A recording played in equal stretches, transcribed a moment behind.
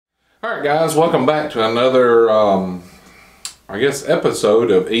Alright guys, welcome back to another episode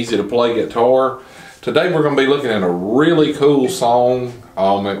of Easy to Play Guitar. Today we're going to be looking at a really cool song.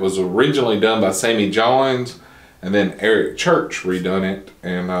 It was originally done by Sammy and then Eric Church redone it,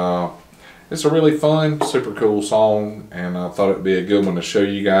 and it's a really fun, super cool song, and I thought it'd be a good one to show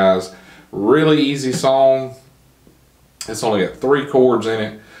you guys. Really easy song. It's only got 3 chords in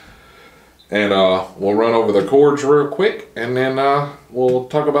it. And we'll run over the chords real quick, and then we'll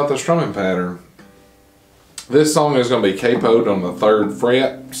talk about the strumming pattern. This song is going to be capoed on the 3rd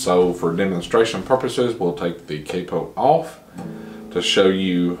fret, so for demonstration purposes we'll take the capo off to show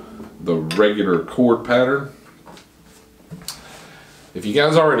you the regular chord pattern. If you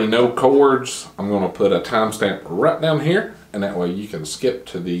guys already know chords, I'm going to put a timestamp right down here, and that way you can skip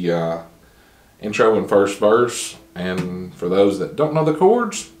to the intro and first verse. And for those that don't know the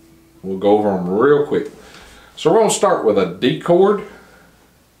chords, we'll go over them real quick. So we're going to start with a D chord.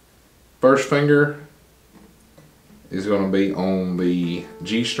 First finger is going to be on the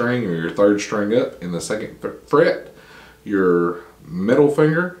G string, or your 3rd string up in the 2nd fret. Your middle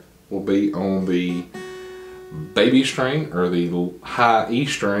finger will be on the baby string, or the high E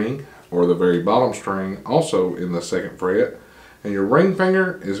string, or the very bottom string, also in the 2nd fret. And your ring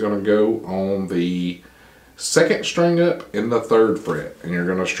finger is going to go on the 2nd string up in the 3rd fret, and you're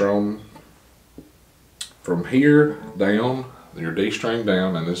going to strum from here down, your D string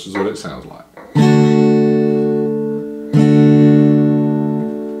down, and this is what it sounds like.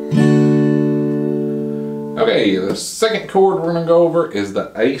 Okay, the 2nd chord we're going to go over is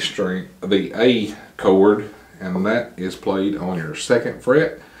the A string, the A chord, and that is played on your 2nd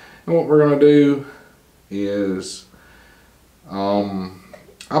fret. And what we're going to do is, I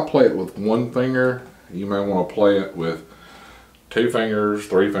play it with 1 finger. You may want to play it with 2 fingers,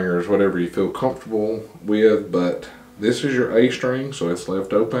 3 fingers, whatever you feel comfortable with, but this is your A string, so it's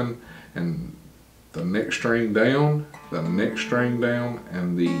left open, and the next string down, the next string down,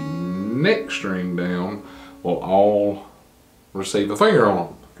 and the next string down will all receive a finger on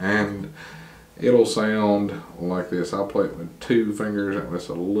them, and it'll sound like this. I'll play it with 2 fingers, and it's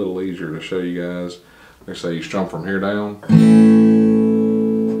a little easier to show you guys. Like I say, you strum from here down.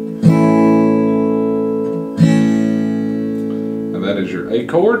 That is your A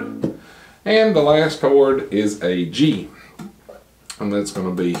chord, and the last chord is a G, and that's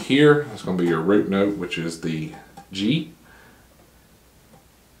going to be here. It's going to be your root note, which is the G.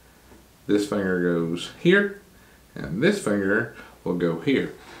 This finger goes here, and this finger will go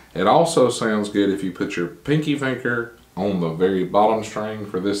here. It also sounds good if you put your pinky finger on the very bottom string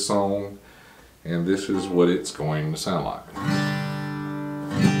for this song, and this is what it's going to sound like.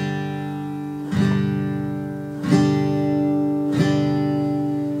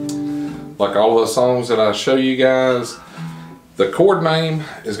 Like all the songs that I show you guys, the chord name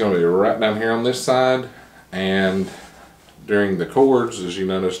is going to be right down here on this side, and during the chords, as you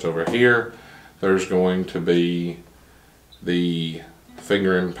noticed over here, there's going to be the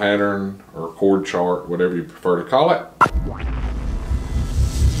fingering pattern or chord chart, whatever you prefer to call it.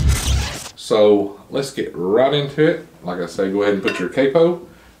 So let's get right into it. Like I say, go ahead and put your capo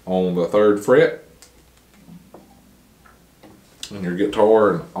on the 3rd fret. And your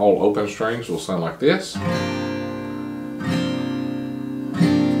guitar and all open strings will sound like this.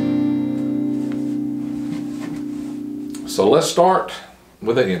 So let's start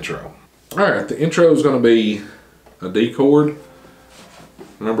with the intro. Alright, the intro is going to be a D chord.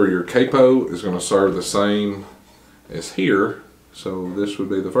 Remember, your capo is going to serve the same as here. So this would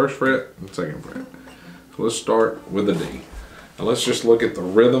be the 1st fret and 2nd fret. So let's start with the D. Now let's just look at the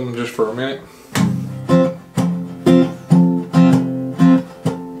rhythm just for a minute.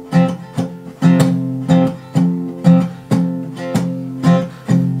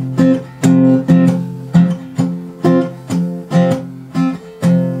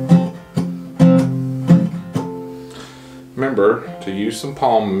 Remember to use some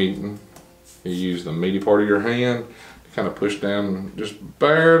palm muting. You use the meaty part of your hand to kind of push down, just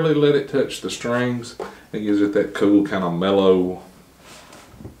barely let it touch the strings. It gives it that cool kind of mellow,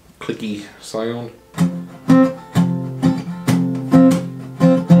 clicky sound.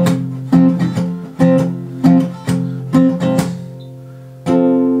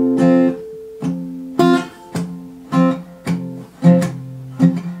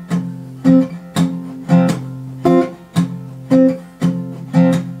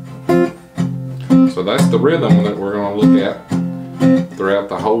 So that's the rhythm that we're going to look at throughout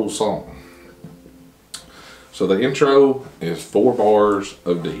the whole song. So the intro is 4 bars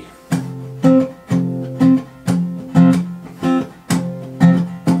of D.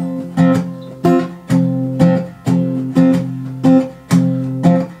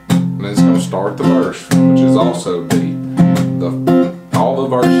 start the verse, which is also D. All the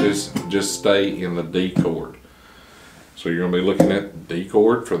verses just stay in the D chord. So you're going to be looking at D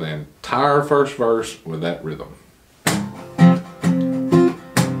chord for the entire first verse with that rhythm.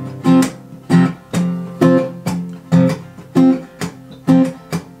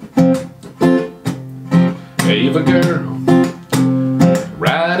 Gave a girl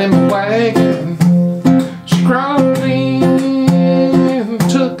riding my wagon. She crawled in and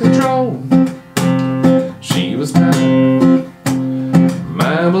took control. She was tired,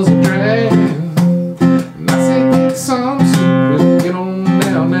 mine was a dragon. And I said, get some soup and get on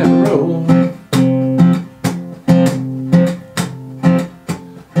down that road.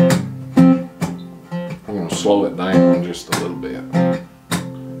 I'm going to slow it down just a little bit.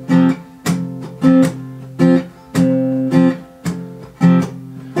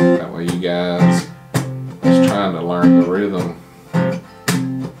 That way you guys is trying to learn the rhythm.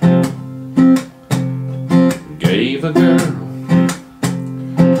 Gave a girl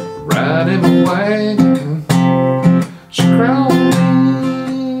riding my wagon. She crawled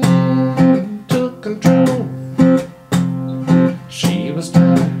in, took control. She was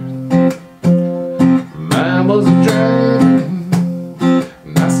tired, mine was a dragon.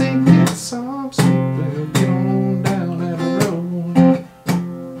 And I said, get some soup and get on down that road.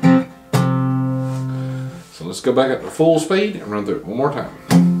 So let's go back up to full speed and run through it one more time.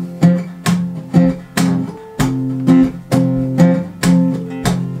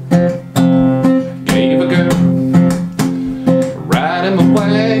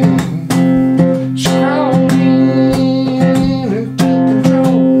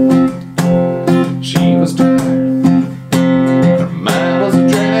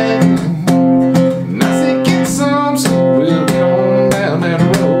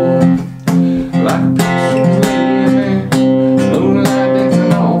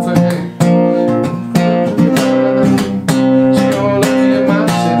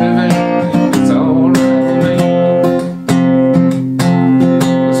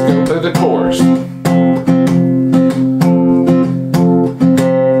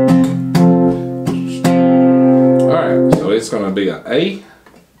 It's going to be an A,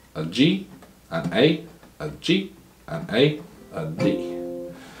 a G, an A, a G, an A, a D.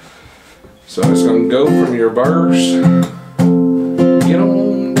 So it's going to go from your verse, get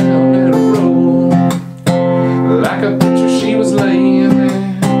on down that road, like a picture she was laying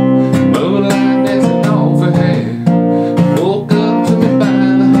there, moonlight dancing off her hair, woke up to me by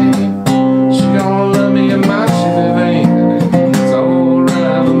the hand, she gonna love me in my Chevy van, it's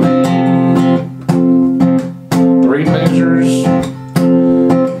alright with me. 3 measures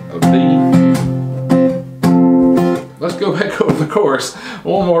of D. Let's go back over the chorus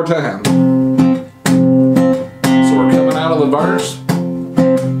one more time. So we're coming out of the verse.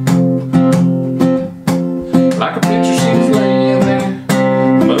 Like a picture she was laying there,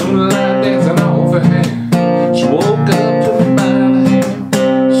 moonlight dancing off her hair. She woke up to me by the hand,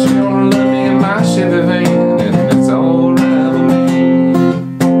 she gonna love me in my Chevy van, and it's alright with me.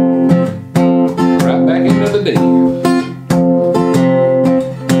 Right back into the D.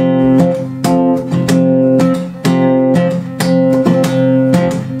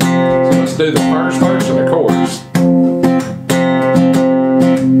 Do the first verse of the chorus.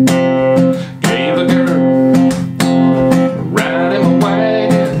 Gave a girl riding my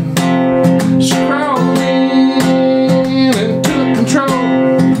wagon. She crawled in and took control.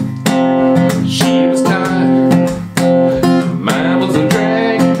 She was tired, mine was a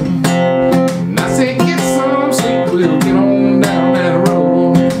dragon. And I said, get some sleep, we'll get on down that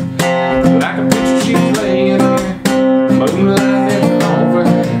road. Like a picture she was laying there, moonlight dancing off her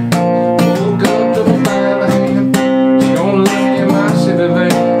hair.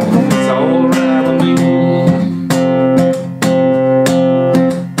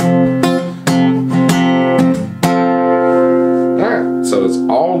 So it's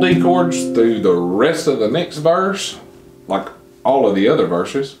all D chords through the rest of the next verse, like all of the other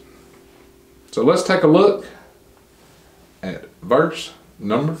verses. So let's take a look at verse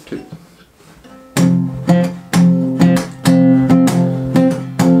number 2.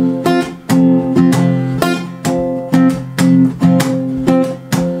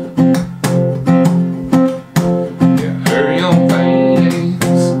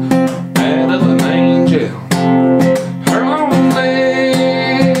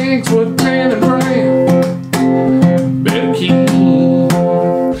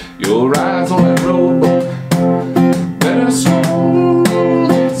 Your eyes on that road, boy. Better slow,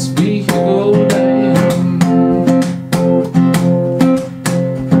 let's be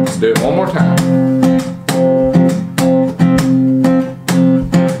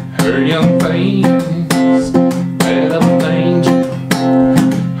young face, bed of danger.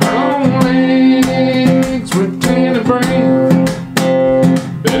 Her long legs with tanning brown.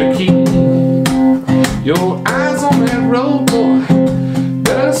 Better keep your eyes on that road, boy.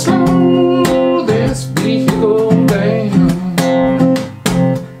 Better slow this vehicle down.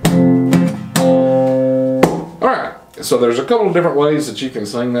 Alright, so there's a couple of different ways that you can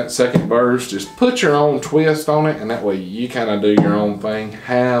sing that second verse. Just put your own twist on it, and that way you kind of do your own thing.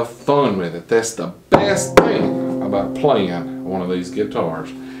 Have fun with it. That's the best thing about playing one of these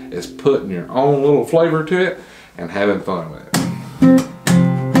guitars, is putting your own little flavor to it and having fun with it.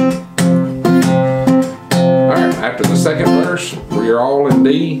 Alright, after the second verse, we're all in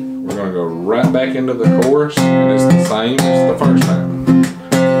D. We're going to go right back into the chorus, and it's the same as the first time.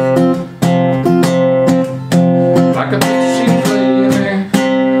 Like a fish she's laying there,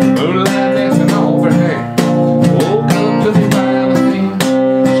 moonlight dancing over her. Woke up to the violin.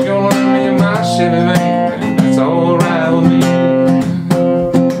 She's gonna let me in my Chevy van, and that's alright with me.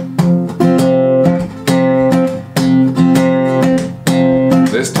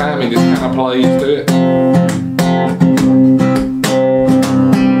 This time he just kind of plays to it.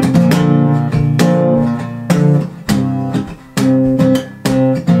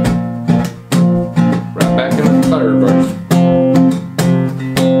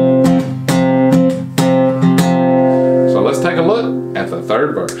 Take a look at the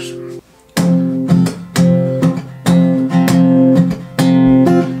third verse.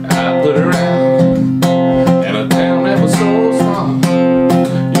 I put her out in a town that was so small.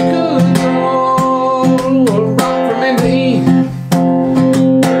 You could throw a rock from end to end.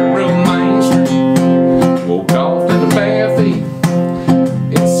 Dirt road Main Street, walked off in the bare feet.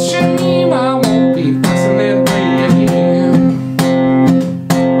 It's a shame I won't be passing that way again.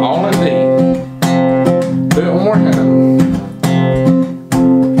 All in D. Do it one more time.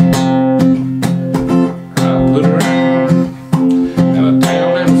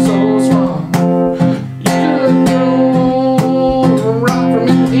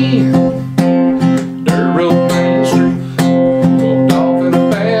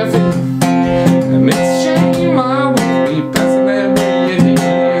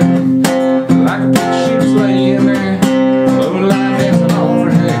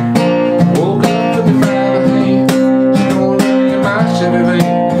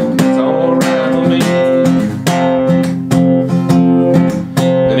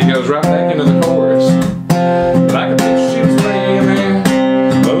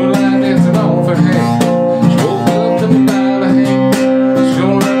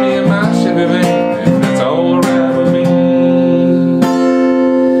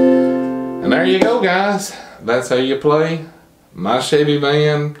 There you go, guys. That's how you play My Chevy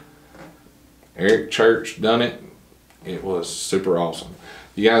Van. Eric Church done it. It was super awesome.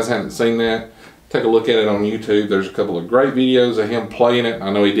 If you guys haven't seen that, take a look at it on YouTube. There's a couple of great videos of him playing it. I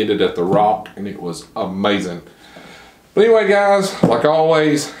know he did it at the Rock, and it was amazing. But anyway, guys, like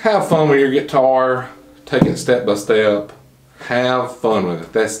always, have fun with your guitar. Take it step by step. Have fun with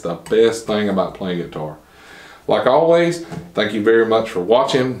it. That's the best thing about playing guitar. Like always, thank you very much for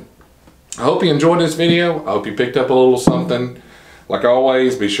watching. I hope you enjoyed this video. I hope you picked up a little something. Like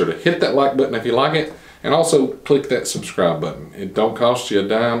always, be sure to hit that like button if you like it, and also click that subscribe button. It don't cost you a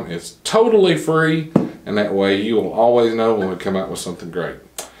dime. It's totally free, and that way you will always know when we come out with something great.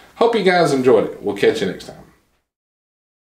 Hope you guys enjoyed it. We'll catch you next time.